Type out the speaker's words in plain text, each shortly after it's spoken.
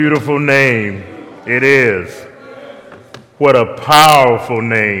Beautiful name it is. What a powerful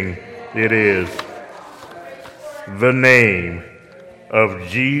name it is. The name of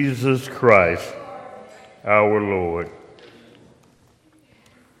Jesus Christ, our Lord.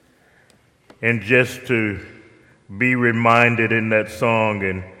 And just to be reminded in that song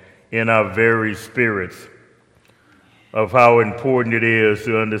and in our very spirits of how important it is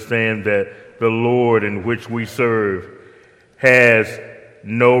to understand that the Lord in which we serve has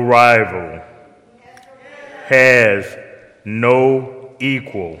no rival, has no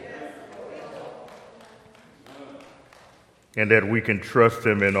equal, and that we can trust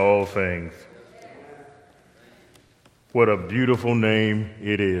him in all things. What a beautiful name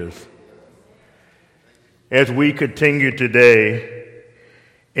it is. As we continue today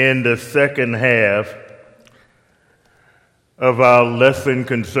in the second half of our lesson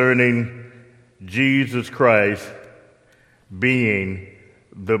concerning Jesus Christ being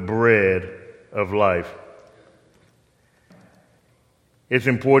the bread of life, it's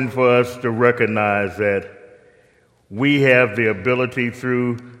important for us to recognize that we have the ability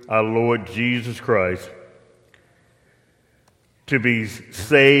through our Lord Jesus Christ to be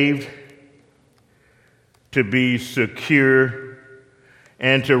saved, to be secure,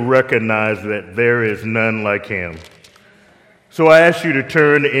 and to recognize that there is none like him. So I ask you to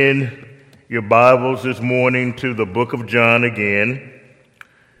turn in your Bibles this morning to the book of John again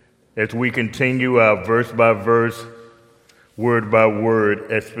as we continue our verse-by-verse,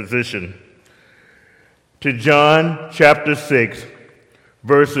 word-by-word exposition. To John chapter 6,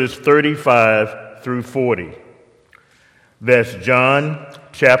 verses 35 through 40. That's John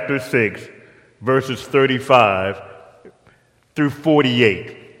chapter 6, verses 35 through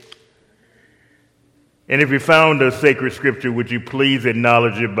 48. And if you found a sacred scripture, would you please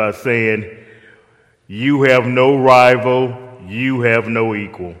acknowledge it by saying, "You have no rival, you have no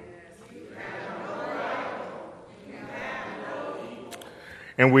equal."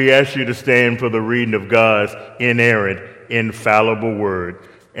 And we ask you to stand for the reading of God's inerrant, infallible word.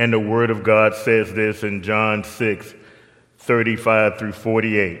 And the word of God says this in John 6, 35 through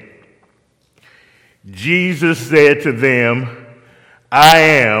 48. Jesus said to them, "I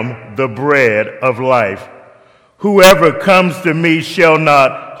am the bread of life. Whoever comes to me shall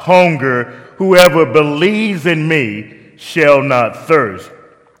not hunger. Whoever believes in me shall not thirst.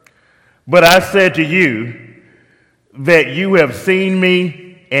 But I said to you that you have seen me,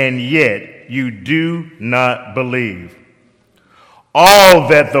 and yet you do not believe. All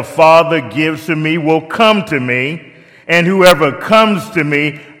that the Father gives to me will come to me, and whoever comes to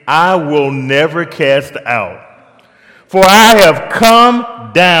me I will never cast out. For I have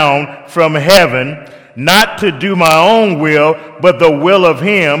come down from heaven, not to do my own will, but the will of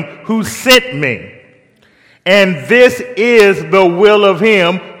him who sent me. And this is the will of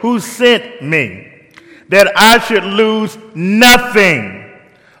him who sent me, that I should lose nothing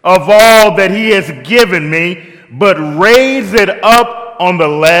of all that he has given me, but raise it up on the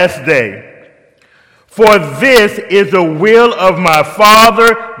last day. For this is the will of my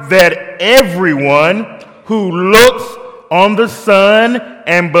Father, that everyone who looks on the Son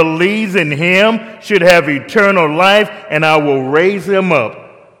and believes in him should have eternal life, and I will raise him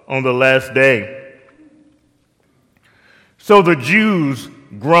up on the last day." So the Jews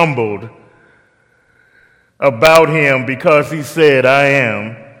grumbled about him because he said, "I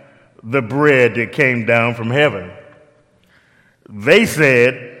am the bread that came down from heaven." They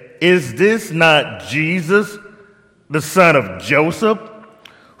said, "Is this not Jesus, the son of Joseph,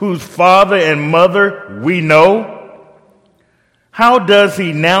 whose father and mother we know? How does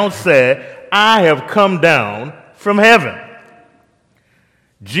he now say, 'I have come down from heaven'?"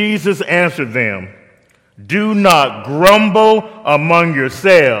 Jesus answered them, "Do not grumble among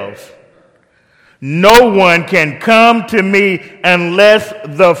yourselves. No one can come to me unless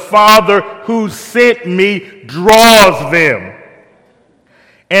the Father who sent me draws them,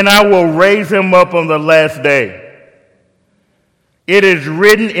 and I will raise him up on the last day. It is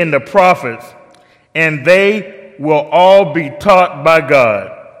written in the prophets, and they will all be taught by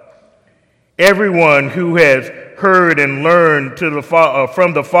God. Everyone who has heard and learned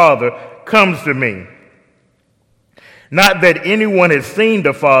from the Father comes to me. Not that anyone has seen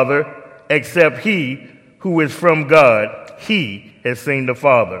the Father, except he who is from God. He has seen the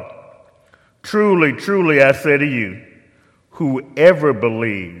Father. Truly, truly, I say to you, whoever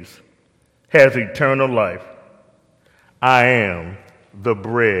believes has eternal life. I am the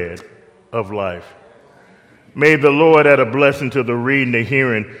bread of life." May the Lord add a blessing to the reading, the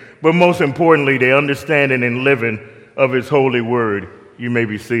hearing, but most importantly, the understanding and living of his holy word. You may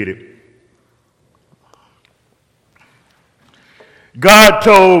be seated. God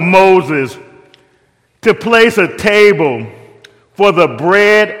told Moses to place a table for the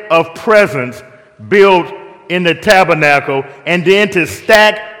bread of presence built in the tabernacle, and then to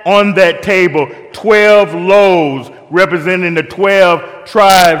stack on that table 12 loaves representing the 12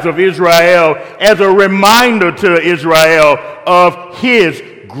 tribes of Israel as a reminder to Israel of his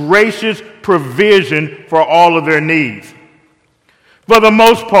gracious provision for all of their needs. For the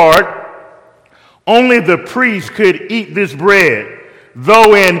most part, only the priest could eat this bread,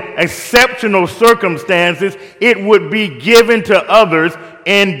 though in exceptional circumstances it would be given to others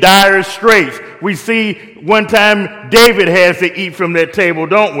in dire straits. We see one time David has to eat from that table,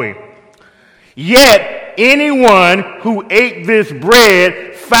 don't we? Yet anyone who ate this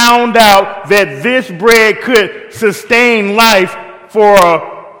bread found out that this bread could sustain life for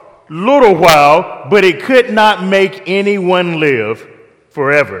a little while, but it could not make anyone live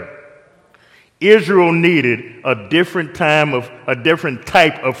forever. Israel needed a different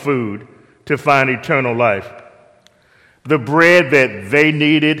type of food to find eternal life. The bread that they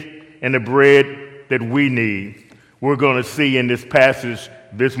needed and the bread that we need, we're going to see in this passage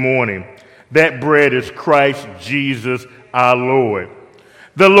this morning. That bread is Christ Jesus our Lord.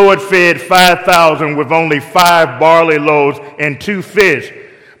 The Lord fed 5,000 with only 5 barley loaves and 2 fish,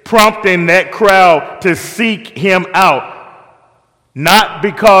 prompting that crowd to seek him out. Not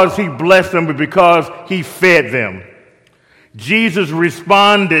because he blessed them, but because he fed them. Jesus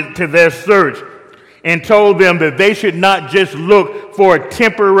responded to their search and told them that they should not just look for a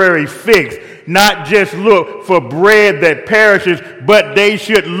temporary fix, not just look for bread that perishes, but they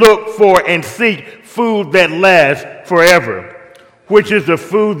should look for and seek food that lasts forever, which is the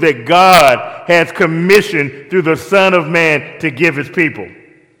food that God has commissioned through the Son of Man to give his people.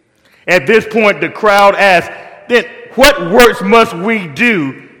 At this point, the crowd asked, then what works must we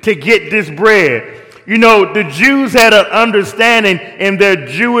do to get this bread? You know, the Jews had an understanding in their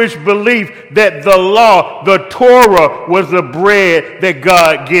Jewish belief that the law, the Torah, was the bread that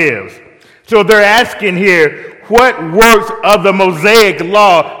God gives. So they're asking here, what works of the Mosaic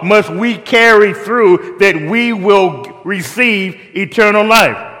law must we carry through that we will receive eternal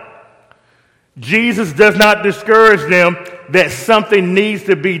life? Jesus does not discourage them that something needs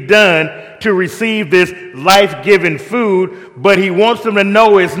to be done to receive this life-giving food, but he wants them to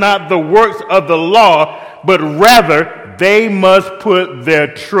know it's not the works of the law, but rather they must put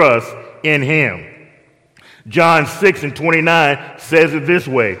their trust in him. John 6:29 says it this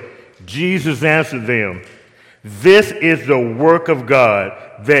way. Jesus answered them, "This is the work of God,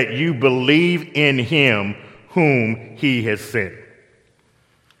 that you believe in him whom he has sent."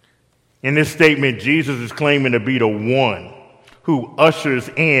 In this statement, Jesus is claiming to be the one who ushers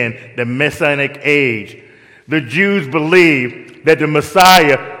in the Messianic age. The Jews believed that the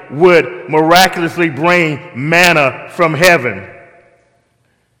Messiah would miraculously bring manna from heaven.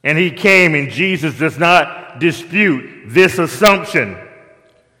 And he came, and Jesus does not dispute this assumption.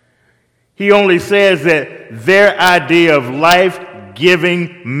 He only says that their idea of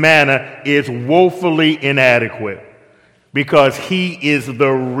life-giving manna is woefully inadequate, because he is the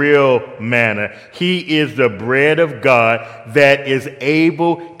real manna. He is the bread of God that is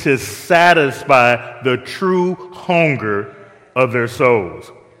able to satisfy the true hunger of their souls.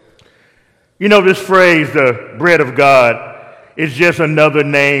 You know, this phrase, the bread of God, is just another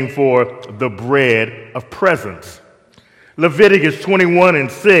name for the bread of presence. Leviticus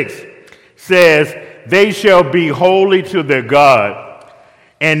 21:6 says, "They shall be holy to their God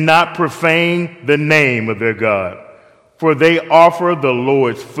and not profane the name of their God. For they offer the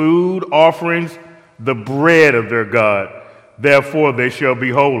Lord's food offerings, the bread of their God. Therefore they shall be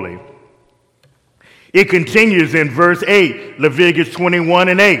holy." It continues in verse 8, Leviticus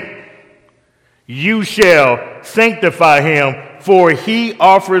 21:8. "You shall sanctify him, for he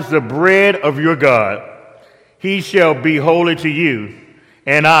offers the bread of your God. He shall be holy to you,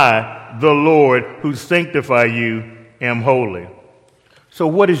 and I, the Lord, who sanctify you, am holy." So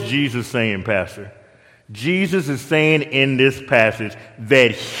what is Jesus saying, Pastor? Jesus is saying in this passage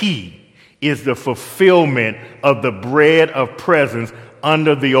that he is the fulfillment of the bread of presence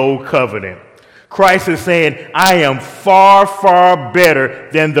under the old covenant. Christ is saying, I am far, far better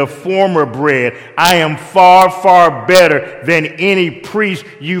than the former bread. I am far, far better than any priest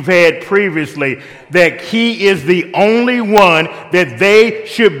you've had previously. That he is the only one that they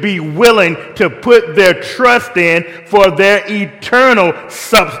should be willing to put their trust in for their eternal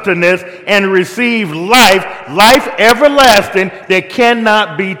sustenance and receive life everlasting that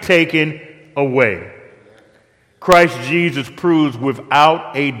cannot be taken away. Christ Jesus proves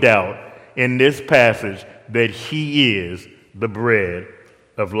without a doubt in this passage that he is the bread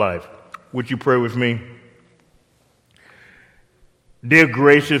of life. Would you pray with me? Dear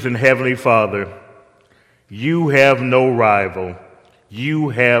gracious and heavenly Father, you have no rival. You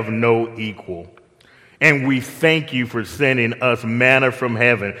have no equal. And we thank you for sending us manna from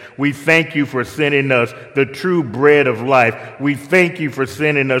heaven. We thank you for sending us the true bread of life. We thank you for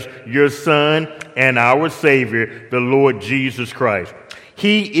sending us your Son and our Savior, the Lord Jesus Christ.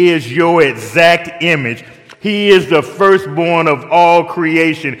 He is your exact image. He is the firstborn of all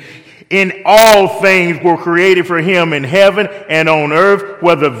creation. In all things were created for him in heaven and on earth,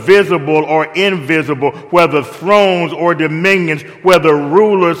 whether visible or invisible, whether thrones or dominions, whether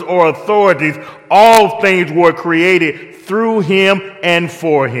rulers or authorities. All things were created through him and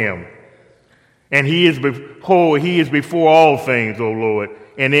for him. And he is before all things, O Lord,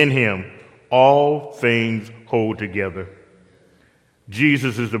 and in him all things hold together.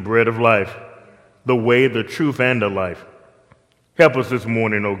 Jesus is the bread of life, the way, the truth, and the life. Help us this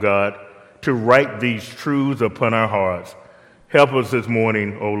morning, O God, to write these truths upon our hearts. Help us this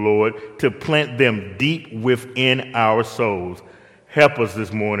morning, O Lord, to plant them deep within our souls. Help us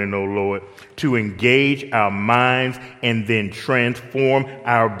this morning, O Lord, to engage our minds and then transform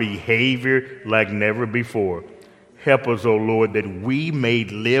our behavior like never before. Help us, O Lord, that we may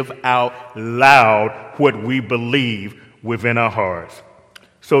live out loud what we believe within our hearts,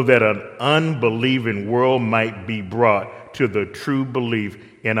 so that an unbelieving world might be brought to the true belief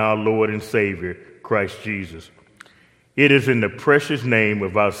in our Lord and Savior, Christ Jesus. It is in the precious name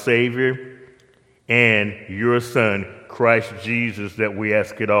of our Savior and your Son, Christ Jesus, that we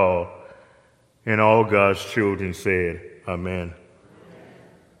ask it all. And all God's children said, Amen.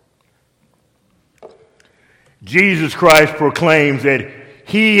 Jesus Christ proclaims that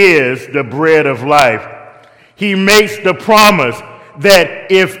he is the bread of life. He makes the promise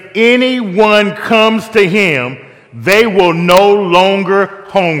that if anyone comes to him, they will no longer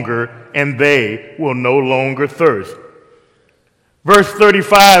hunger and they will no longer thirst. Verse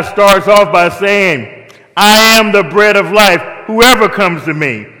 35 starts off by saying, I am the bread of life. Whoever comes to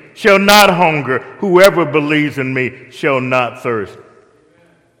me shall not hunger. Whoever believes in me shall not thirst.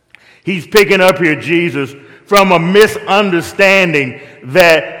 He's picking up here, Jesus, from a misunderstanding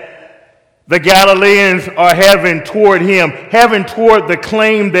that the Galileans are having toward him, having toward the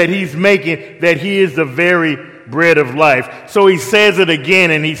claim that he's making that he is the very bread of life. So he says it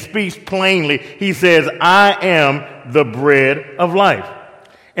again and he speaks plainly. He says, I am the bread of life.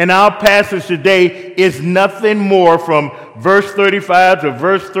 And our passage today is nothing more from verse 35 to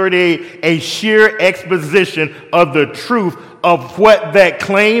verse 38, a sheer exposition of the truth of what that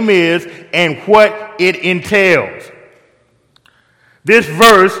claim is and what it entails. This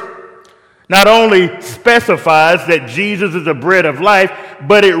verse not only specifies that Jesus is the bread of life,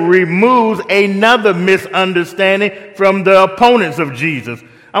 but it removes another misunderstanding from the opponents of Jesus.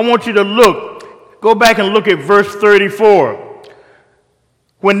 I want you to go back and look at verse 34.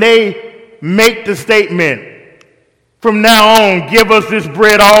 When they make the statement, from now on, give us this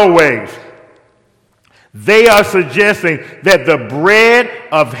bread always, they are suggesting that the bread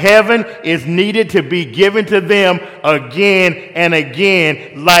of heaven is needed to be given to them again and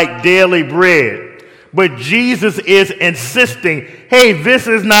again like daily bread. But Jesus is insisting, hey, this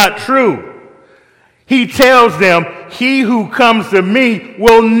is not true. He tells them, he who comes to me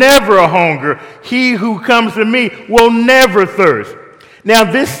will never hunger. He who comes to me will never thirst. Now,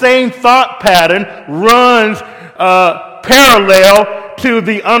 this same thought pattern runs parallel to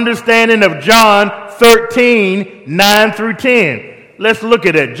the understanding of John 13, 9 through 10. Let's look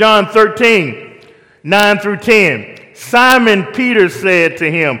at it. John 13, 9 through 10. Simon Peter said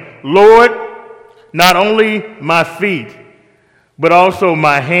to him, Lord, not only my feet, but also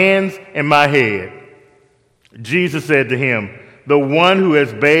my hands and my head. Jesus said to him, the one who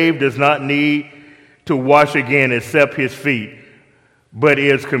has bathed does not need to wash again except his feet, but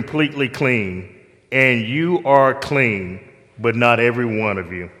is completely clean. And you are clean, but not every one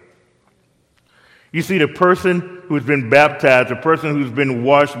of you. You see, the person who's been baptized, the person who's been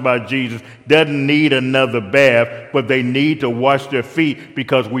washed by Jesus, doesn't need another bath, but they need to wash their feet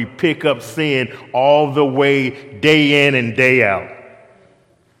because we pick up sin all the way day in and day out.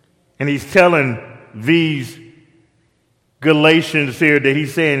 And he's telling these Galatians here that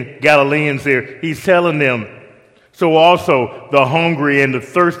he's saying, Galileans here, he's telling them, so also the hungry and the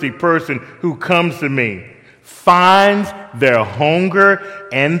thirsty person who comes to me finds their hunger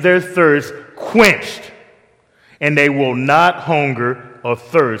and their thirst quenched, and they will not hunger or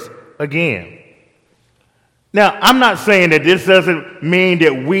thirst again. Now, I'm not saying that this doesn't mean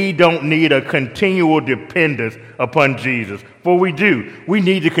that we don't need a continual dependence upon Jesus, for we do. We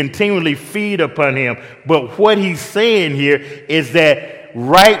need to continually feed upon him. But what he's saying here is that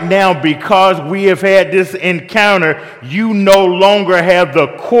right now, because we have had this encounter, you no longer have the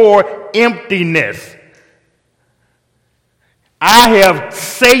core emptiness. I have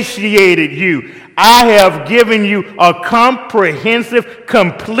satiated you. I have given you a comprehensive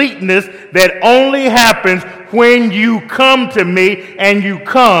completeness that only happens when you come to me and you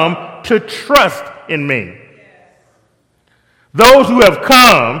come to trust in me. Those who have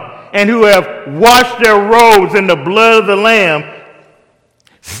come and who have washed their robes in the blood of the Lamb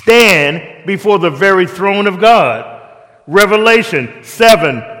stand before the very throne of God. Revelation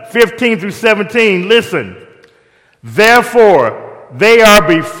 7:15 through 17, listen. Therefore, they are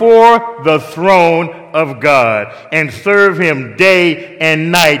before the throne of God and serve him day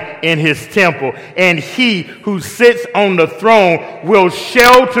and night in his temple. And he who sits on the throne will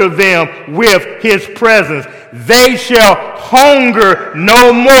shelter them with his presence. They shall hunger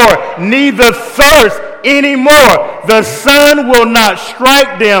no more, neither thirst anymore. The sun will not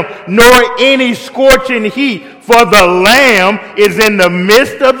strike them, nor any scorching heat. For the Lamb is in the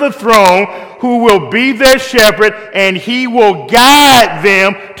midst of the throne, who will be their shepherd, and he will guide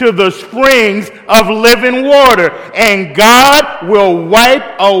them to the springs of living water. And God will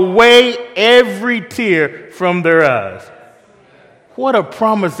wipe away every tear from their eyes. What a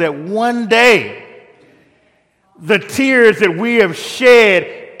promise that one day the tears that we have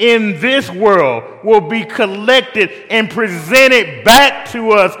shed in this world will be collected and presented back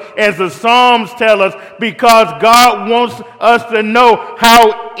to us, as the Psalms tell us, because God wants us to know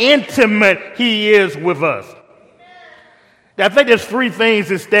how intimate he is with us. I think there's three things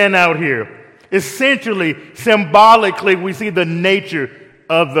that stand out here. Essentially, symbolically, we see the nature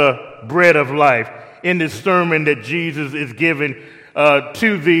of the bread of life in this sermon that Jesus is giving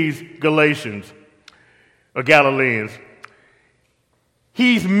to these Galatians or Galileans.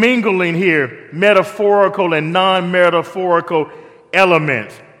 He's mingling here metaphorical and non-metaphorical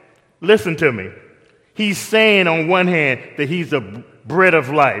elements. Listen to me. He's saying on one hand that he's the bread of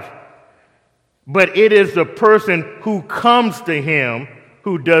life, but it is the person who comes to him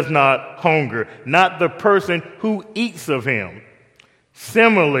who does not hunger, not the person who eats of him.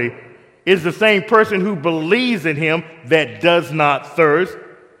 Similarly, it's the same person who believes in him that does not thirst,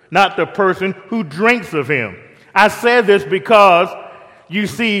 not the person who drinks of him. I said this because you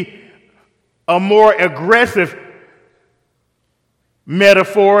see a more aggressive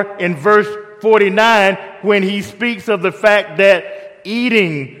metaphor in verse 49 when he speaks of the fact that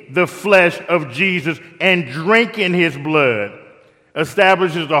eating the flesh of Jesus and drinking his blood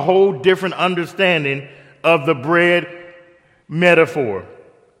establishes a whole different understanding of the bread metaphor.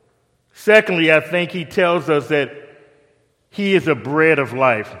 Secondly, I think he tells us that he is a bread of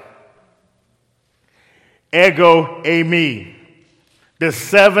life. Ego eimi. There's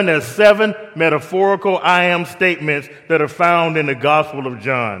seven metaphorical I am statements that are found in the Gospel of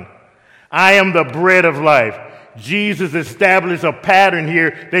John. I am the bread of life. Jesus established a pattern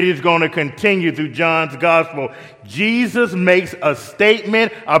here that he's going to continue through John's Gospel. Jesus makes a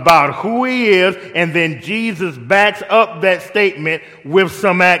statement about who he is, and then Jesus backs up that statement with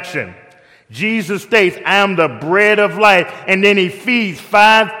some action. Jesus states, I am the bread of life, and then he feeds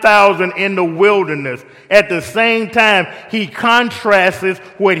 5,000 in the wilderness. At the same time, he contrasts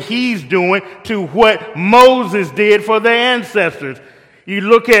what he's doing to what Moses did for their ancestors. You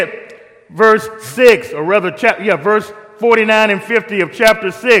look at verse 6, or rather, verse 49 and 50 of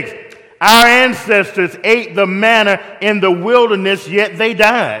chapter 6. Our ancestors ate the manna in the wilderness, yet they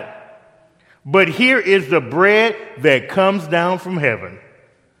died. But here is the bread that comes down from heaven,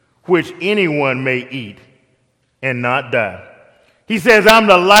 which anyone may eat and not die. He says, I'm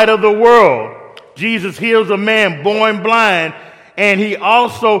the light of the world. Jesus heals a man born blind, and he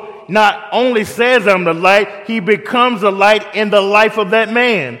also not only says I'm the light, he becomes the light in the life of that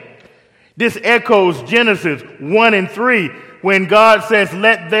man. This echoes Genesis 1 and 3, when God says,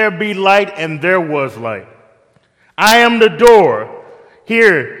 let there be light, and there was light. I am the door.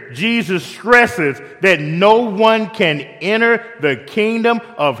 Here, Jesus stresses that no one can enter the kingdom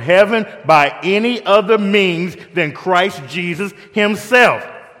of heaven by any other means than Christ Jesus himself.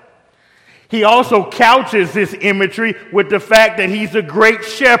 He also couches this imagery with the fact that he's a great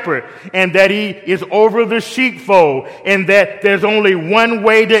shepherd and that he is over the sheepfold and that there's only one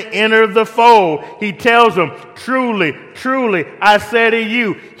way to enter the fold. He tells them, truly, truly, I say to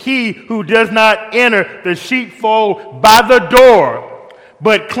you, he who does not enter the sheepfold by the door,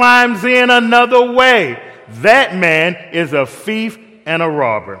 but climbs in another way, that man is a thief and a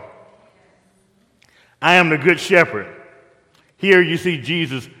robber. I am the good shepherd. Here you see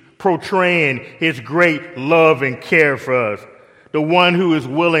Jesus portraying his great love and care for us, the one who is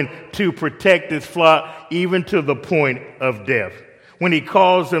willing to protect his flock even to the point of death. when he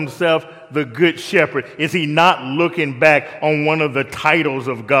calls himself the Good Shepherd? Is he not looking back on one of the titles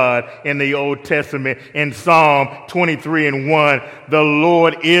of God in the Old Testament in Psalm 23:1? The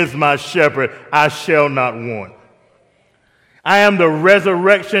Lord is my shepherd, I shall not want. I am the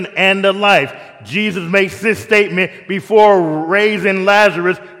resurrection and the life. Jesus makes this statement before raising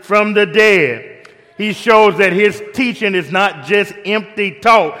Lazarus from the dead. He shows that his teaching is not just empty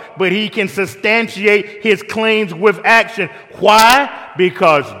talk, but he can substantiate his claims with action. Why?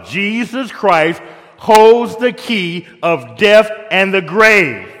 Because Jesus Christ holds the key of death and the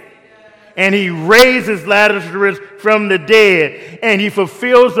grave. And he raises Lazarus from the dead, and he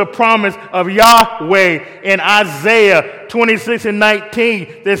fulfills the promise of Yahweh in Isaiah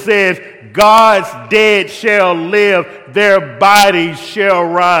 26:19 that says, God's dead shall live, their bodies shall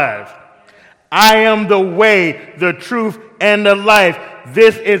rise. I am the way, the truth, and the life.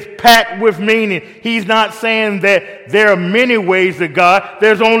 This is packed with meaning. He's not saying that there are many ways to God.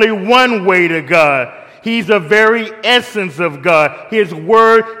 There's only one way to God. He's the very essence of God. His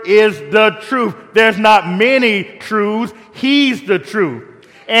word is the truth. There's not many truths. He's the truth.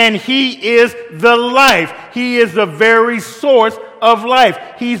 And he is the life. He is the very source of life.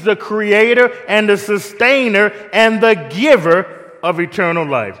 He's the creator and the sustainer and the giver of eternal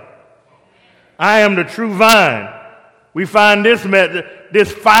life. I am the true vine. We find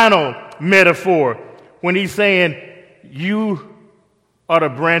this final metaphor when he's saying, you are the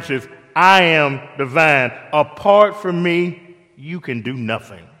branches, I am the vine. Apart from me, you can do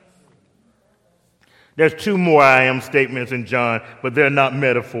nothing. There's two more I am statements in John, but they're not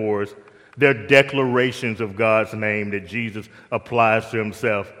metaphors. They're declarations of God's name that Jesus applies to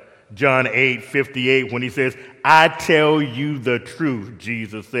himself. John 8:58, when he says, I tell you the truth,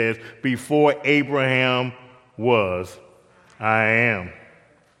 Jesus says, before Abraham was, I am.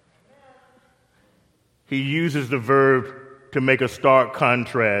 He uses the verb to make a stark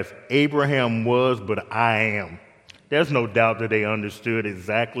contrast. Abraham was, but I am. There's no doubt that they understood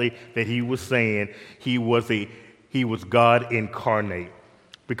exactly that he was saying he was God incarnate,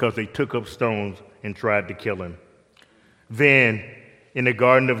 because they took up stones and tried to kill him. Then, in the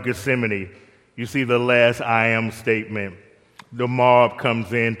Garden of Gethsemane, you see the last I am statement. The mob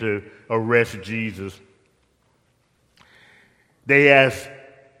comes in to arrest Jesus. They ask,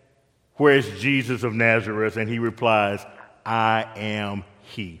 where is Jesus of Nazareth? And he replies, I am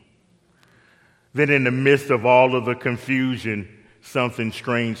he. Then in the midst of all of the confusion, something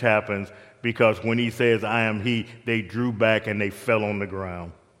strange happens, because when he says, I am he, they drew back and they fell on the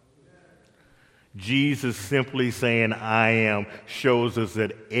ground. Jesus simply saying, I am, shows us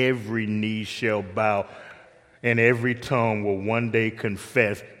that every knee shall bow and every tongue will one day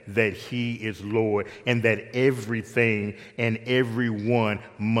confess that he is Lord, and that everything and everyone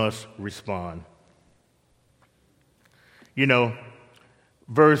must respond. You know,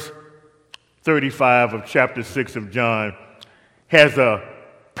 verse 35 of chapter 6 of John has a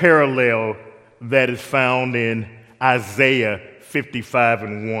parallel that is found in Isaiah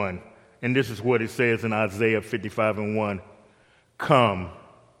 55:1. And this is what it says in Isaiah 55:1. Come,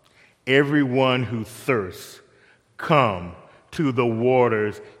 everyone who thirsts, come to the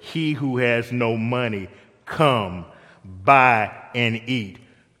waters. He who has no money, come, buy and eat.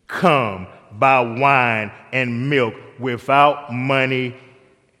 Come, buy wine and milk without money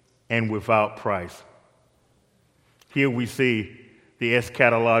and without price. Here we see the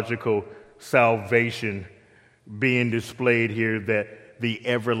eschatological salvation being displayed here, that the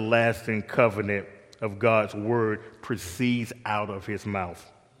everlasting covenant of God's word proceeds out of his mouth.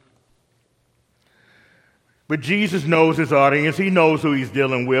 But Jesus knows his audience. He knows who he's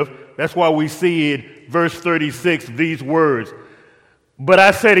dealing with. That's why we see in verse 36 these words. But I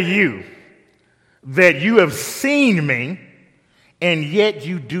say to you that you have seen me, and yet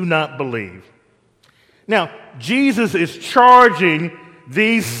you do not believe. Now, Jesus is charging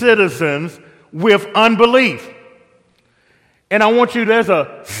these citizens with unbelief. And I want you, there's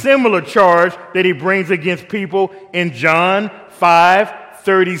a similar charge that he brings against people in John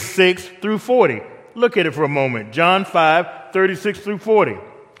 5:36-40. Look at it for a moment. John 5:36-40.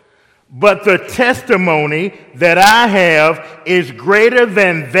 But the testimony that I have is greater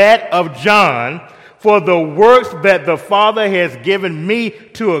than that of John, for the works that the Father has given me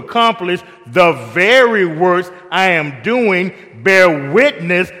to accomplish, the very works I am doing, bear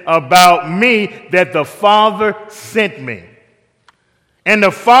witness about me that the Father sent me. And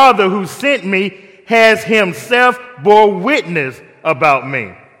the Father who sent me has himself bore witness about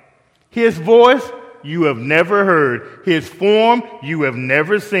me. His voice you have never heard. His form you have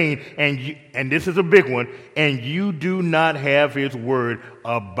never seen. And this is a big one. And you do not have his word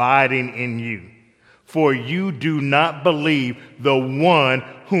abiding in you. for you do not believe the one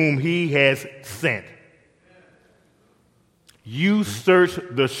whom he has sent. You search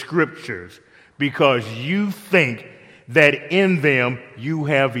the scriptures because you think that in them you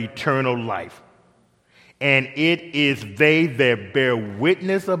have eternal life. And it is they that bear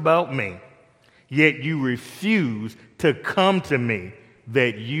witness about me, yet you refuse to come to me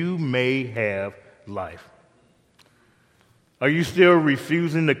that you may have life. Are you still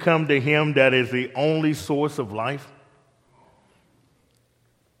refusing to come to him that is the only source of life?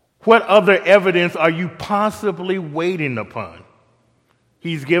 What other evidence are you possibly waiting upon?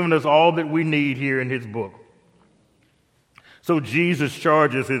 He's given us all that we need here in his book. So Jesus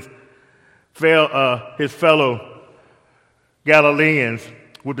charges his fellow Galileans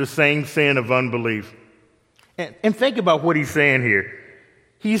with the same sin of unbelief. And think about what he's saying here.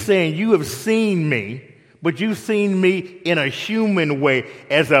 He's saying, you have seen me, but you've seen me in a human way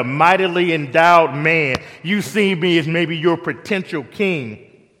as a mightily endowed man. You've seen me as maybe your potential king.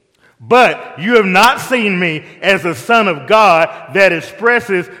 But you have not seen me as a son of God that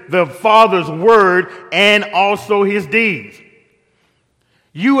expresses the Father's word and also his deeds.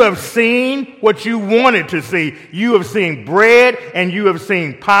 You have seen what you wanted to see. You have seen bread and you have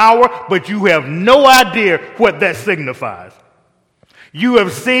seen power, but you have no idea what that signifies. You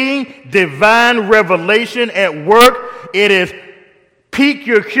have seen divine revelation at work. It has piqued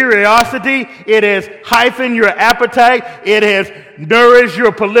your curiosity. It has heightened your appetite. It has nourished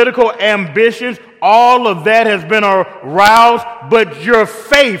your political ambitions. All of that has been aroused, but your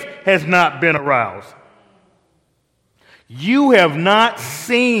faith has not been aroused. You have not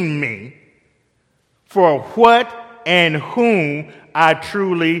seen me for what and whom I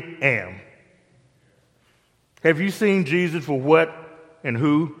truly am. Have you seen Jesus for what and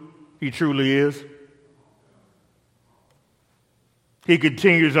who he truly is? He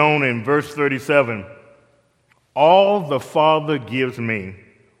continues on in verse 37. All the Father gives me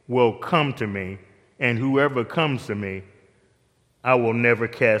will come to me, and whoever comes to me, I will never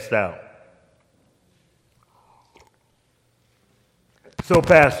cast out. So,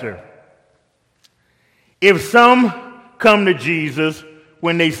 Pastor, if some come to Jesus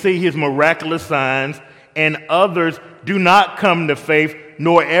when they see his miraculous signs and others do not come to faith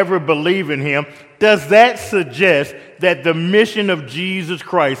nor ever believe in him, does that suggest that the mission of Jesus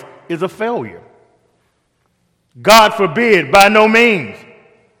Christ is a failure? God forbid, by no means.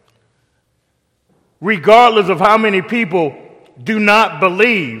 Regardless of how many people do not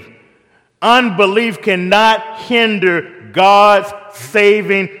believe, unbelief cannot hinder God's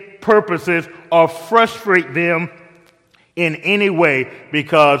saving purposes or frustrate them in any way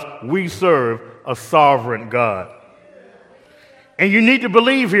because we serve a sovereign God. And you need to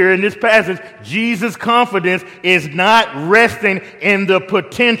believe here in this passage, Jesus' confidence is not resting in the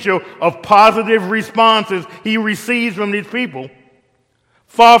potential of positive responses he receives from these people.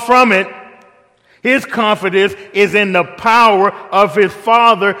 Far from it. His confidence is in the power of his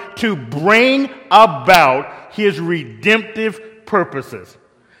Father to bring about his redemptive purposes.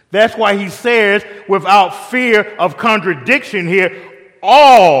 That's why he says, without fear of contradiction here,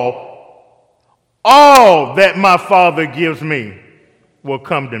 all that my Father gives me will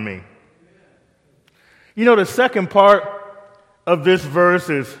come to me. You know, the second part of this verse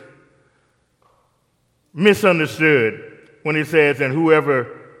is misunderstood when it says, and whoever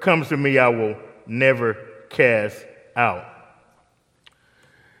comes to me, I will never cast out.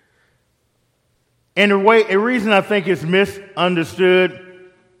 And the reason I think it's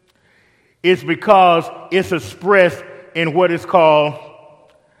misunderstood is because it's expressed in what is called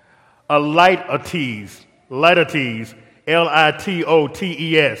a litotes. Litotes,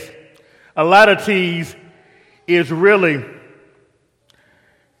 Litotes. A litotes is really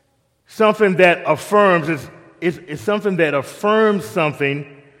something that affirms, it's something that affirms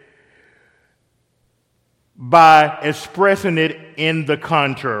something by expressing it in the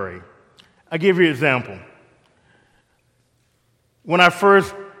contrary. I'll give you an example. When I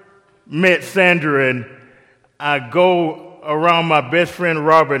first met Sandra and I go around my best friend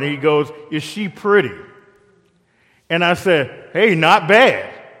Robert and he goes, "Is she pretty?" And I said, "Hey, not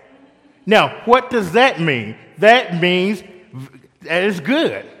bad." Now, what does that mean? That means that it's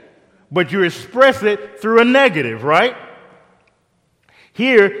good, but you express it through a negative, right?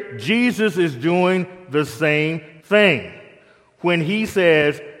 Here, Jesus is doing the same thing when he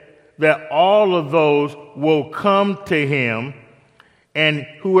says that all of those will come to him, and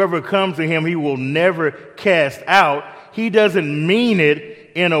whoever comes to him, he will never cast out. He doesn't mean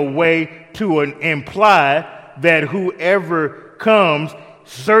it in a way to imply that whoever comes,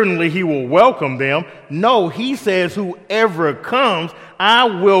 certainly he will welcome them. No, he says whoever comes, I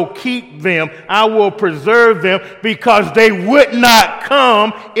will keep them, I will preserve them, because they would not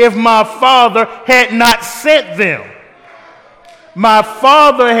come if my Father had not sent them. My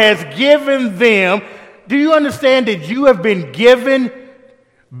Father has given them. Do you understand that you have been given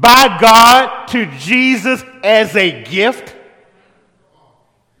by God to Jesus as a gift?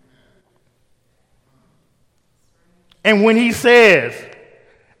 And when he says,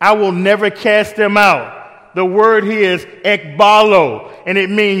 I will never cast them out, the word here is ekbalo, and it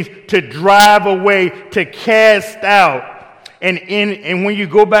means to drive away, to cast out. And when you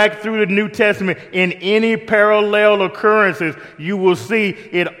go back through the New Testament, in any parallel occurrences, you will see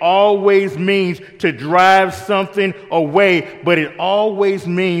it always means to drive something away, but it always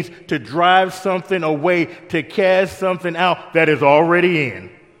means to drive something away, to cast something out that is already in.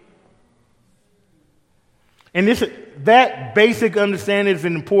 And that basic understanding is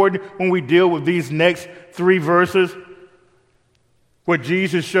important when we deal with these next three verses, where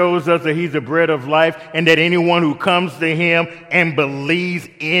Jesus shows us that he's the bread of life and that anyone who comes to him and believes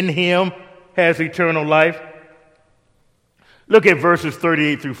in him has eternal life. Look at verses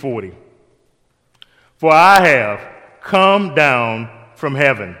 38 through 40. For I have come down from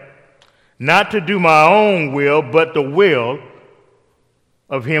heaven, not to do my own will, but the will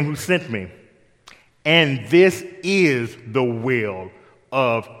of him who sent me. And this is the will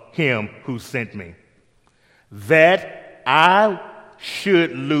of him who sent me, that I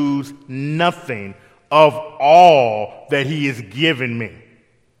should lose nothing of all that he has given me,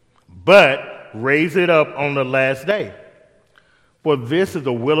 but raise it up on the last day. For this is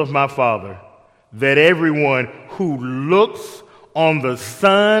the will of my Father, that everyone who looks on the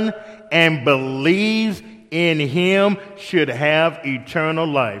Son and believes in him should have eternal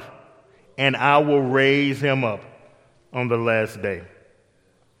life, and I will raise him up on the last day.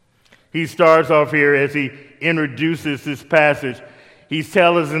 He starts off here as he introduces this passage. He's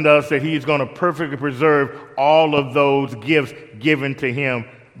telling us that he's going to perfectly preserve all of those gifts given to him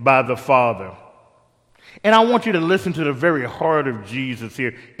by the Father. And I want you to listen to the very heart of Jesus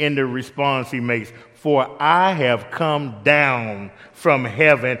here in the response he makes. For I have come down from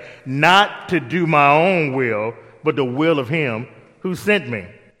heaven not to do my own will, but the will of him who sent me.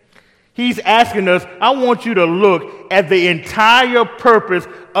 He's asking us, I want you to look at the entire purpose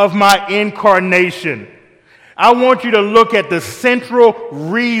of my incarnation. I want you to look at the central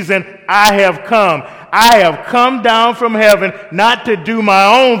reason I have come. I have come down from heaven not to do my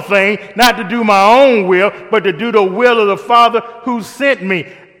own thing, not to do my own will, but to do the will of the Father who sent me.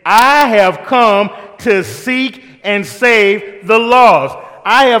 I have come to seek and save the lost.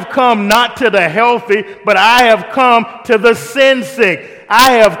 I have come not to the healthy, but I have come to the sin sick.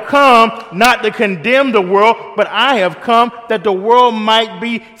 I have come not to condemn the world, but I have come that the world might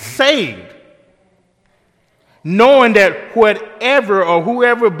be saved. Knowing that whatever or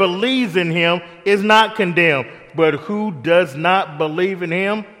whoever believes in him is not condemned, but who does not believe in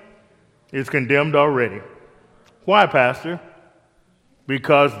him is condemned already. Why, Pastor?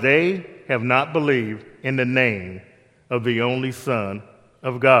 Because they have not believed in the name of the only Son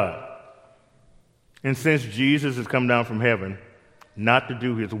of God. And since Jesus has come down from heaven, not to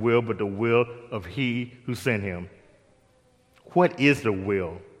do his will, but the will of he who sent him. What is the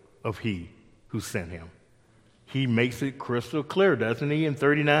will of he who sent him? He makes it crystal clear, doesn't he, in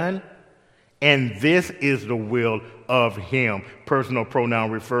 39? And this is the will of him, personal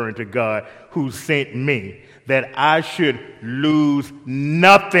pronoun referring to God, who sent me, that I should lose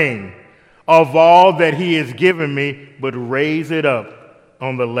nothing of all that he has given me, but raise it up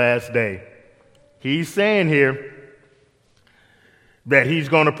on the last day. He's saying here that he's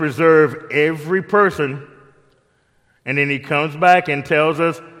going to preserve every person, and then he comes back and tells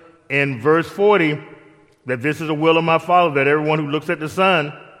us in verse 40 that this is the will of my Father, that everyone who looks at the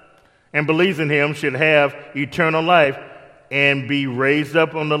Son and believes in him should have eternal life and be raised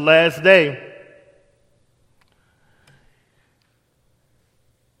up on the last day.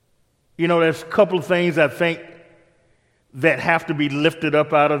 You know, there's a couple of things I think that have to be lifted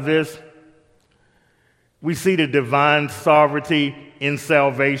up out of this. We see the divine sovereignty in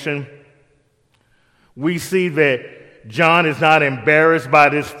salvation. We see that John is not embarrassed by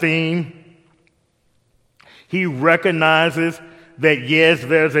this theme. He recognizes that, yes,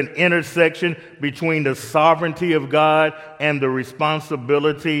 there's an intersection between the sovereignty of God and the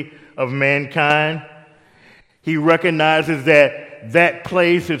responsibility of mankind. He recognizes that that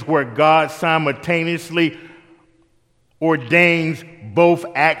place is where God simultaneously ordains both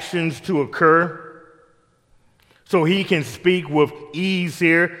actions to occur. So he can speak with ease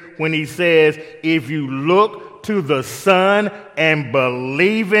here when he says, if you look to the Son and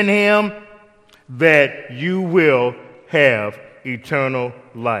believe in him, that you will have eternal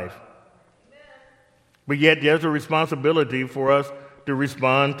life. But yet there's a responsibility for us to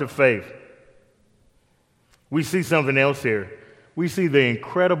respond to faith. We see something else here. We see the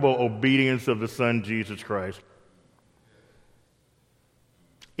incredible obedience of the Son, Jesus Christ.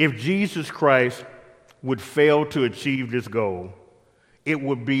 If Jesus Christ would fail to achieve this goal, it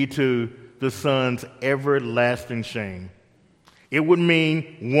would be to the Son's everlasting shame. It would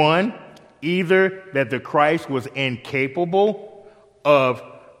mean, one, either that the Christ was incapable of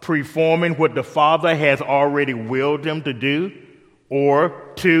performing what the Father has already willed him to do,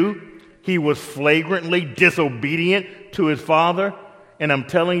 or two, he was flagrantly disobedient to his Father. And I'm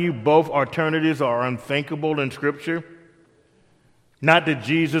telling you, both alternatives are unthinkable in Scripture. Not that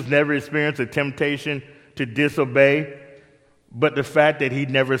Jesus never experienced a temptation to disobey, but the fact that he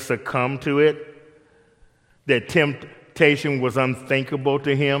never succumbed to it, that temptation was unthinkable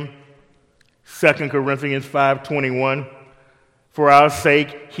to him. 2 Corinthians 5:21, for our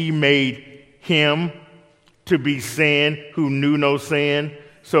sake he made him to be sin who knew no sin,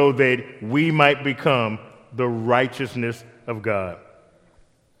 so that we might become the righteousness of God.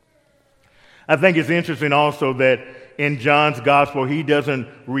 I think it's interesting also that in John's gospel, he doesn't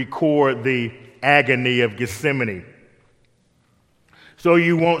record the agony of Gethsemane. So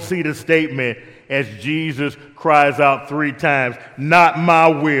you won't see the statement as Jesus cries out 3 times, not my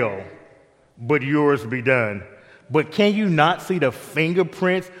will, but yours be done. But can you not see the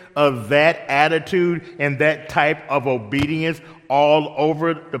fingerprints of that attitude and that type of obedience all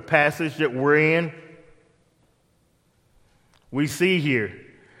over the passage that we're in? We see here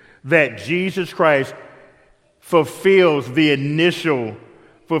that Jesus Christ fulfills the initial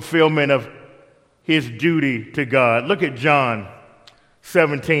fulfillment of his duty to God. Look at John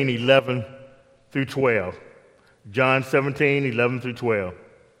 17:11 through 12. John 17:11 through 12.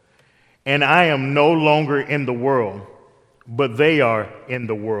 And I am no longer in the world, but they are in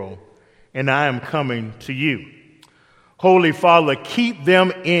the world, and I am coming to you. Holy Father, keep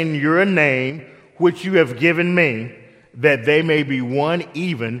them in your name, which you have given me, that they may be one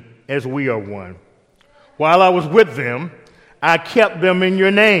even as we are one. While I was with them, I kept them in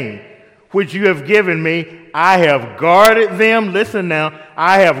your name, which you have given me. I have guarded them. Listen now.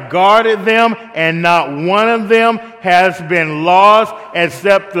 I have guarded them, and not one of them has been lost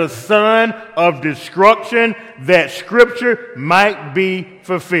except the son of destruction, that Scripture might be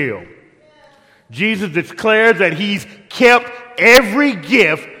fulfilled. Jesus declares that he's kept every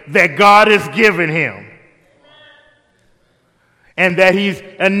gift that God has given him, and that he's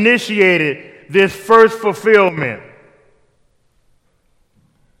initiated this first fulfillment.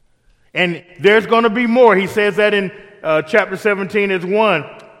 And there's going to be more. He says that in chapter 17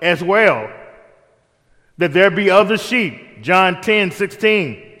 as well. That there be other sheep. John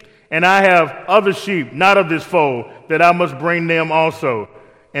 10:16. And I have other sheep, not of this fold, that I must bring them also.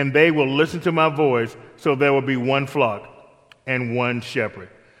 And they will listen to my voice, so there will be one flock and one shepherd.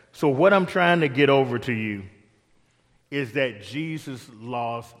 So what I'm trying to get over to you is that Jesus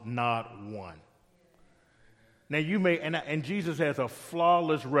lost not one. Now you may, and Jesus has a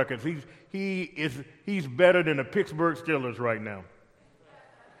flawless record. He's better than the Pittsburgh Steelers right now.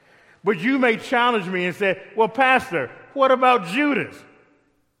 But you may challenge me and say, well, Pastor, what about Judas?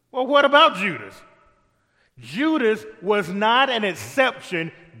 Well, what about Judas? Judas was not an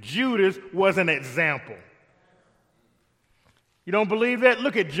exception. Judas was an example. You don't believe that?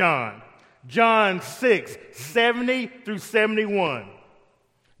 Look at John. John 6:70 through 71.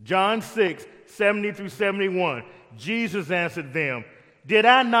 John 6:70 through 71. Jesus answered them, did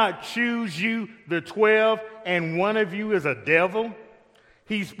I not choose you, the 12, and one of you is a devil?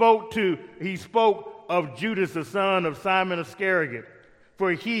 He spoke of Judas, the son of Simon Iscariot,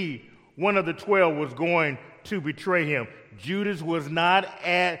 for he, one of the 12, was going to betray him. Judas was not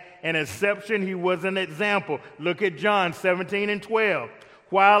an exception. He was an example. Look at John 17:12.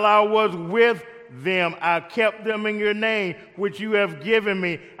 While I was with them, I kept them in your name, which you have given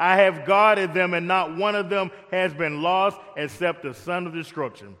me. I have guarded them, and not one of them has been lost except the son of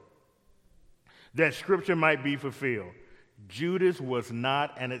destruction, that Scripture might be fulfilled. Judas was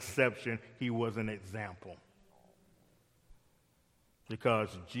not an exception. He was an example. Because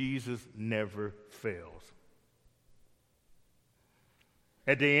Jesus never fails.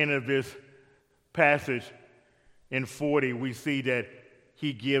 At the end of this passage in 40, we see that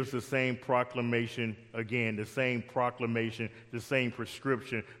he gives the same proclamation again, the same proclamation, the same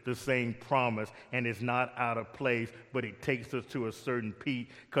prescription, the same promise, and it's not out of place, but it takes us to a certain peak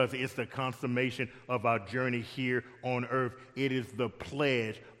because it's the consummation of our journey here on earth. It is the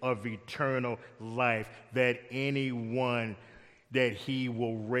pledge of eternal life that anyone, that he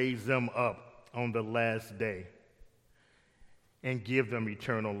will raise them up on the last day. and give them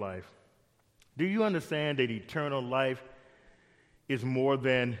eternal life. Do you understand that eternal life is more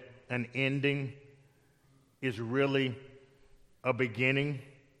than an ending? It's really a beginning.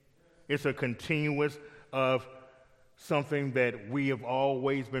 It's a continuance of something that we have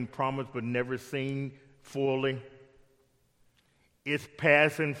always been promised but never seen fully. It's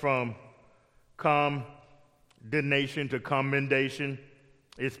passing from condemnation to commendation.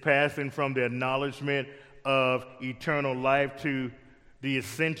 It's passing from the acknowledgement of eternal life to the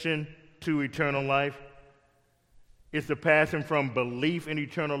ascension to eternal life. It's the passing from belief in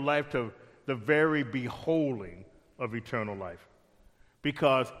eternal life to the very beholding of eternal life.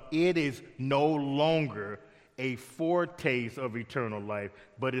 Because it is no longer a foretaste of eternal life,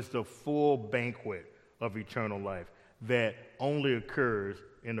 but it's the full banquet of eternal life that only occurs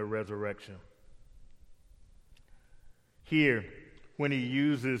in the resurrection. Here, when he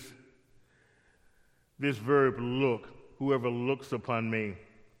uses this verb look, whoever looks upon me,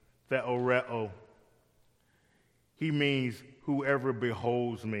 theoreo, he means whoever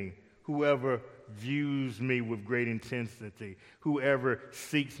beholds me, whoever views me with great intensity, whoever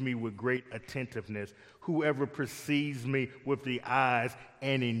seeks me with great attentiveness, whoever perceives me with the eyes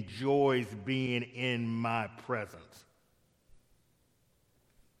and enjoys being in my presence.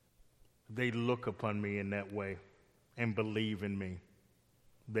 They look upon me in that way and believe in me.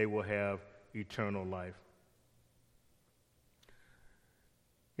 They will have eternal life.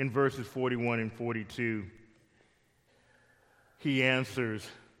 In verses 41 and 42, he answers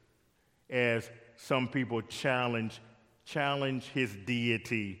as some people challenge his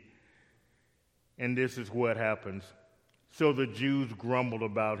deity. And this is what happens. So the Jews grumbled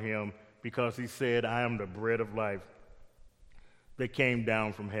about him because he said, I am the bread of life that came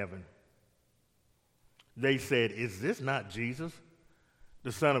down from heaven. They said, is this not Jesus,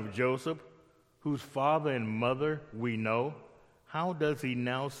 the son of Joseph, whose father and mother we know? How does he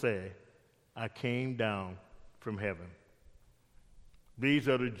now say, I came down from heaven? These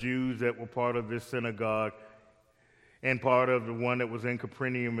are the Jews that were part of this synagogue and part of the one that was in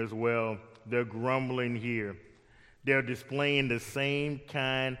Capernaum as well. They're grumbling here. They're displaying the same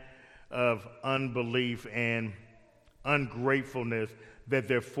kind of unbelief and ungratefulness that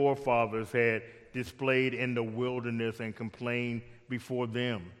their forefathers had displayed in the wilderness and complained before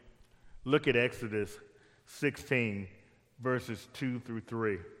them. Look at Exodus 16, verses 2 through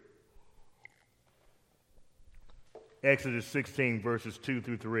 3. Exodus 16, verses 2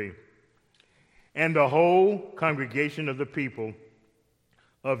 through 3. And the whole congregation of the people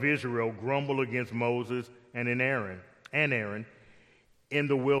of Israel grumbled against Moses and Aaron in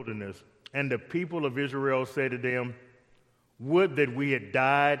the wilderness. And the people of Israel said to them, would that we had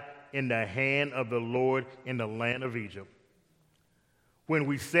died in the hand of the Lord in the land of Egypt, when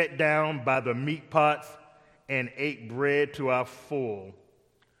we sat down by the meat pots and ate bread to our full.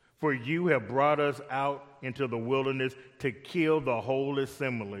 For you have brought us out into the wilderness to kill the whole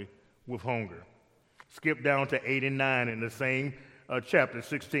assembly with hunger. Skip down to 8 and 9 in the same chapter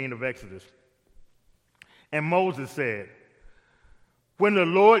 16 of Exodus. And Moses said, when the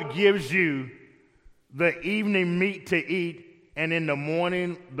Lord gives you the evening meat to eat, and in the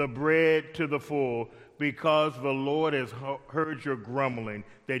morning the bread to the full, because the Lord has heard your grumbling,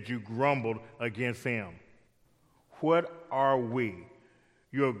 that you grumbled against him. What are we?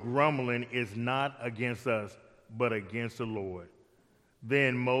 Your grumbling is not against us, but against the Lord.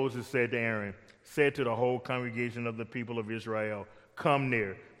 Then Moses said to Aaron, said to the whole congregation of the people of Israel, come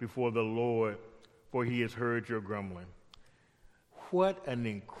near before the Lord, for he has heard your grumbling. What an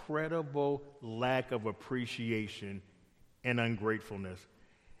incredible lack of appreciation and ungratefulness.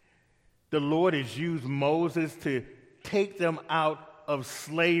 The Lord has used Moses to take them out of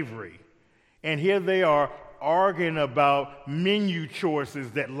slavery. And here they are arguing about menu choices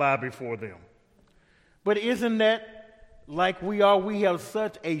that lie before them. But isn't that like we are? We have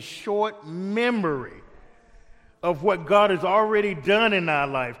such a short memory of what God has already done in our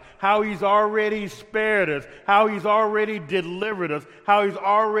life, how he's already spared us, how he's already delivered us, how he's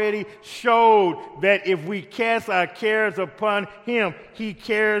already showed that if we cast our cares upon him, he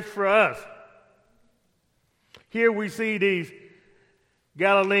cares for us. Here we see these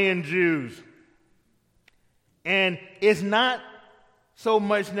Galilean Jews. And it's not so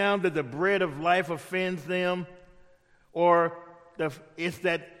much now that the bread of life offends them, or it's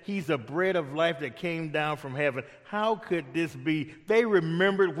that he's the bread of life that came down from heaven. How could this be? They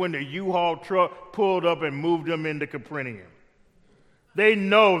remembered when the U-Haul truck pulled up and moved them into Capernaum. They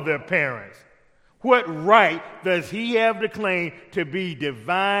know their parents. What right does he have to claim to be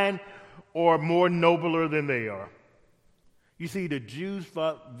divine or more nobler than they are? You see, the Jews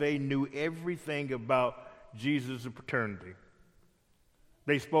thought they knew everything about Jesus' paternity.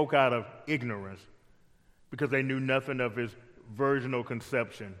 They spoke out of ignorance because they knew nothing of his virginal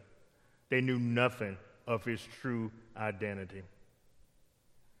conception. They knew nothing of his true identity.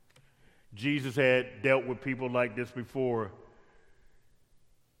 Jesus had dealt with people like this before.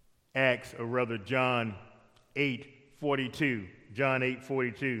 John 8:42. John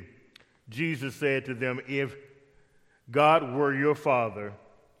 8:42. Jesus said to them, "If God were your Father,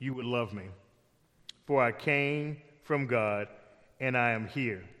 you would love me. For I came from God, and I am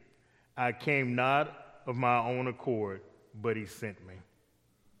here. I came not of my own accord, but he sent me."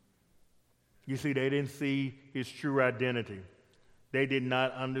 You see, they didn't see his true identity. They did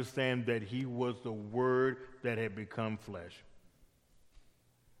not understand that he was the Word that had become flesh.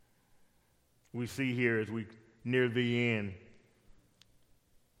 We see here as we near the end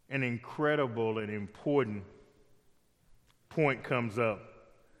an incredible and important point comes up.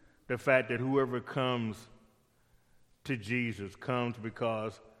 The fact that whoever comes to Jesus comes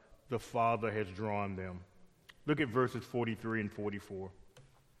because the Father has drawn them. Look at verses 43 and 44.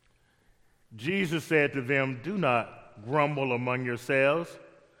 Jesus said to them, "Do not grumble among yourselves.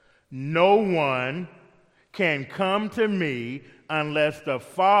 No one can come to me unless the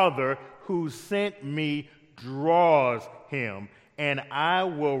Father who sent me draws him, and I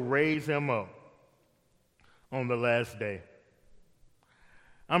will raise him up on the last day."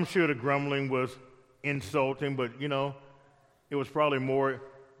 I'm sure the grumbling was insulting, but it was probably more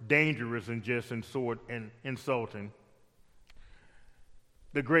dangerous than just insulting.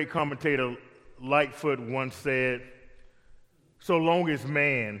 The great commentator Lightfoot once said, "So long as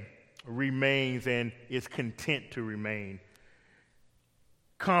man remains and is content to remain,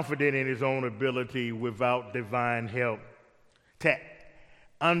 confident in his own ability without divine help, to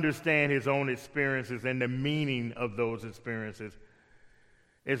understand his own experiences and the meaning of those experiences,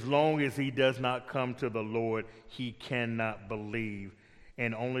 as long as he does not come to the Lord, he cannot believe,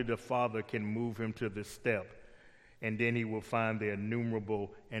 and only the Father can move him to this step, and then he will find the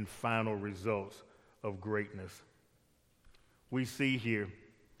innumerable and final results of greatness." We see here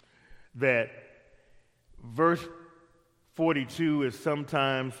that verse 42 is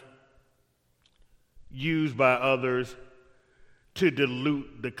sometimes used by others to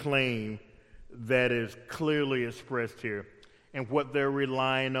dilute the claim that is clearly expressed here. And what they're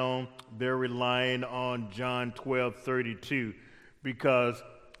relying on John 12:32, because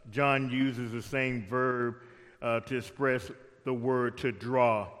John uses the same verb to express the word to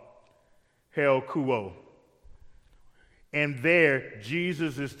draw, helkuo. And there,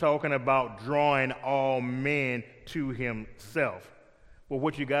 Jesus is talking about drawing all men to himself. But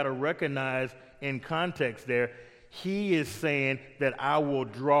what you got to recognize in context there, he is saying that I will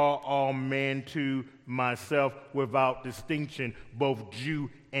draw all men to myself without distinction, both Jew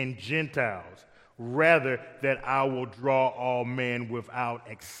and Gentiles, rather that I will draw all men without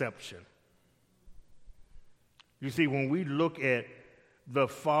exception. You see, when we look at the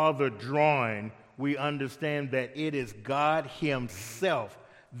Father drawing, we understand that it is God himself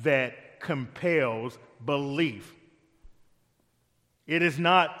that compels belief. It is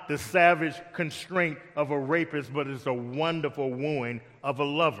not the savage constraint of a rapist, but it's a wonderful wooing of a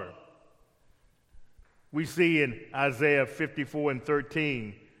lover. We see in Isaiah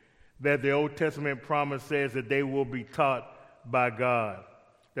 54:13 that the Old Testament promise says that they will be taught by God,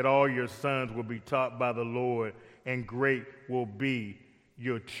 that all your sons will be taught by the Lord, and great will be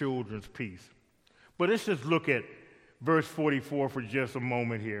your children's peace. But let's just look at verse 44 for just a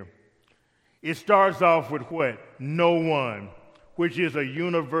moment here. It starts off with what? No one, which is a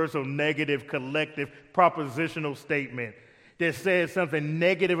universal negative collective propositional statement that says something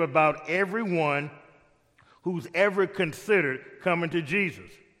negative about everyone who's ever considered coming to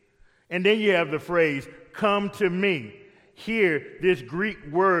Jesus. And then you have the phrase, "come to me." Here, this Greek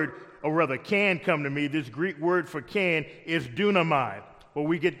word, or rather can come to me, this Greek word for can is dunamai, where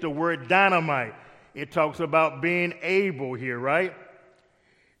we get the word dynamite. It talks about being able here, right?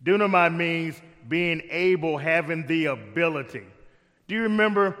 Dunamai means being able, having the ability. Do you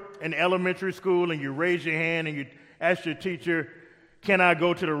remember in elementary school and you raise your hand and you ask your teacher, "Can I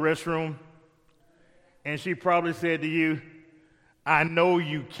go to the restroom?" And she probably said to you, "I know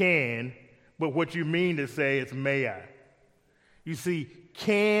you can," but what you mean to say is, "May I?" You see,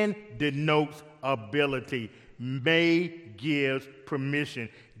 can denotes ability. May gives permission.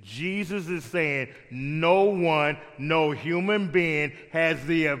 Jesus is saying no one, no human being has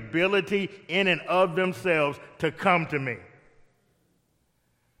the ability in and of themselves to come to me.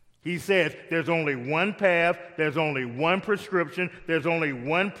 He says there's only one path, there's only one prescription, there's only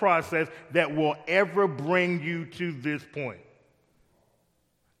one process that will ever bring you to this point.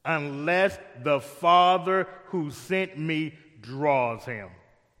 Unless the Father who sent me draws him.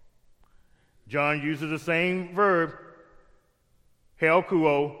 John uses the same verb,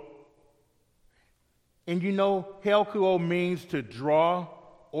 helkuo. And you know, helkuo means to draw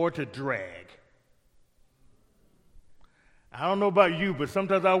or to drag. I don't know about you, but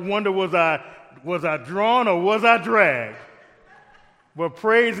sometimes I wonder, was I drawn or was I dragged? But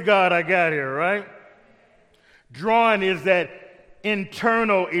praise God I got here, right? Drawing is that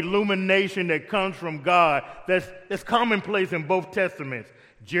internal illumination that comes from God that's commonplace in both testaments.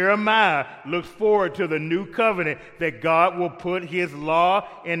 Jeremiah looks forward to the new covenant that God will put his law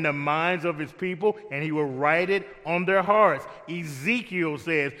in the minds of his people and he will write it on their hearts. Ezekiel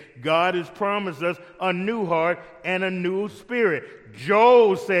says God has promised us a new heart and a new spirit.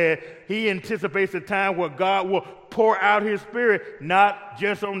 Joel said he anticipates a time where God will pour out his spirit not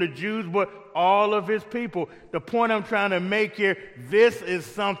just on the Jews but all of his people. The point I'm trying to make here, this is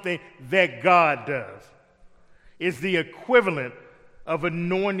something that God does. It's the equivalent of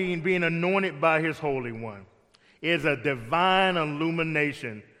anointing, being anointed by his Holy One. It's a divine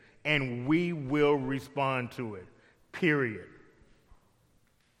illumination, and we will respond to it, period.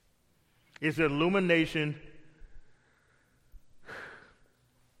 It's illumination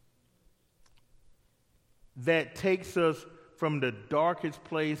that takes us from the darkest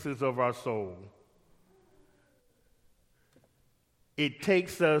places of our soul. It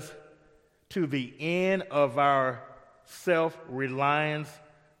takes us to the end of our self-reliance,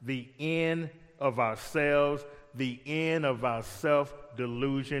 the end of ourselves, the end of our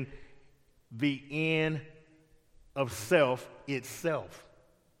self-delusion, the end of self itself.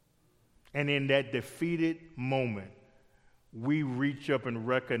 And in that defeated moment, we reach up and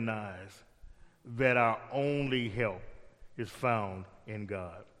recognize that our only help is found in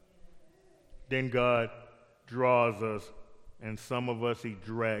God. Then God draws us, and some of us, he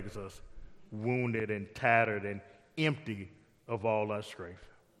drags us, wounded and tattered and empty of all our strength.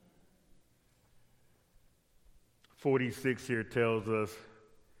 46 here tells us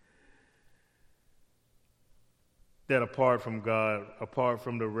that apart from God, apart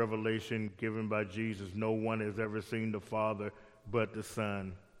from the revelation given by Jesus, no one has ever seen the Father but the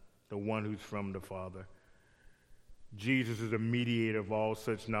Son, the one who's from the Father. Jesus is the mediator of all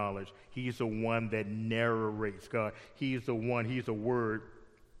such knowledge. He's the one that narrates God. He's the Word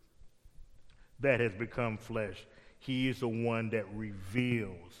that has become flesh. He is the one that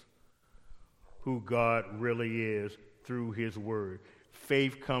reveals who God really is through his word.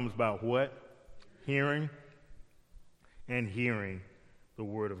 Faith comes by what? Hearing, and hearing the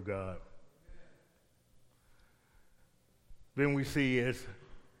word of God. Then we see as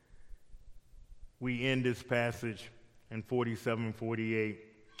we end this passage in 47-48,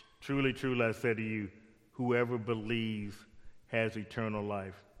 truly, truly I say to you, whoever believes has eternal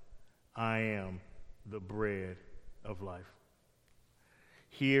life. I am the bread of life.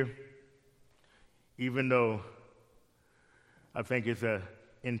 Here, even though I think it's an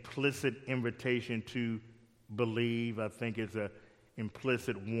implicit invitation to believe, I think it's an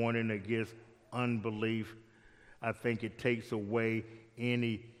implicit warning against unbelief, I think it takes away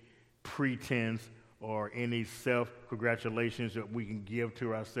any pretense or any self-congratulations that we can give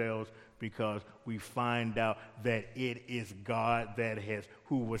to ourselves, because we find out that it is God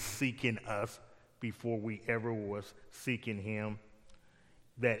who was seeking us before we ever was seeking him,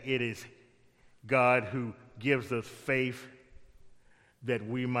 that it is God who gives us faith that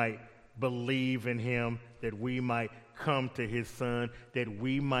we might believe in him, that we might come to his Son, that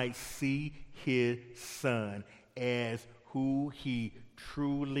we might see his Son as who he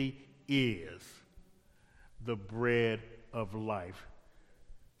truly is, the bread of life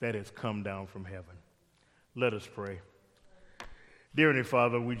that has come down from heaven. Let us pray. Dear Heavenly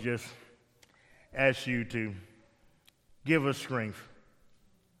Father, we just ask you to give us strength,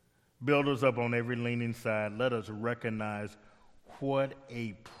 build us up on every leaning side. Let us recognize what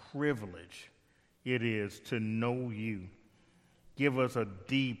a privilege it is to know you. Give us a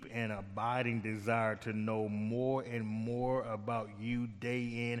deep and abiding desire to know more and more about you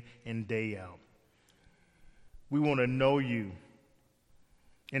day in and day out. We want to know you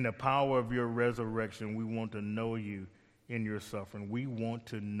in the power of your resurrection. We want to know you in your suffering. We want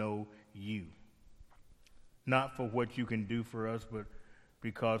to know you. Not for what you can do for us, but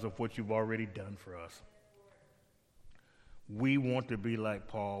because of what you've already done for us. We want to be like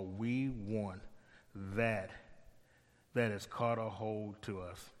Paul. We want that has caught a hold to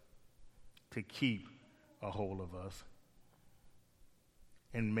us, to keep a hold of us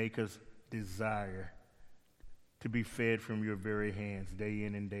and make us desire to be fed from your very hands day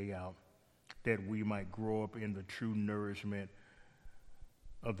in and day out, that we might grow up in the true nourishment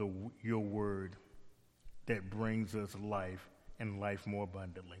of your word, that brings us life and life more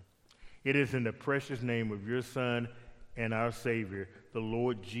abundantly. It is in the precious name of your Son and our Savior, the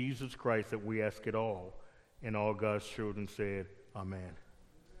Lord Jesus Christ, that we ask it all. And all God's children said, Amen.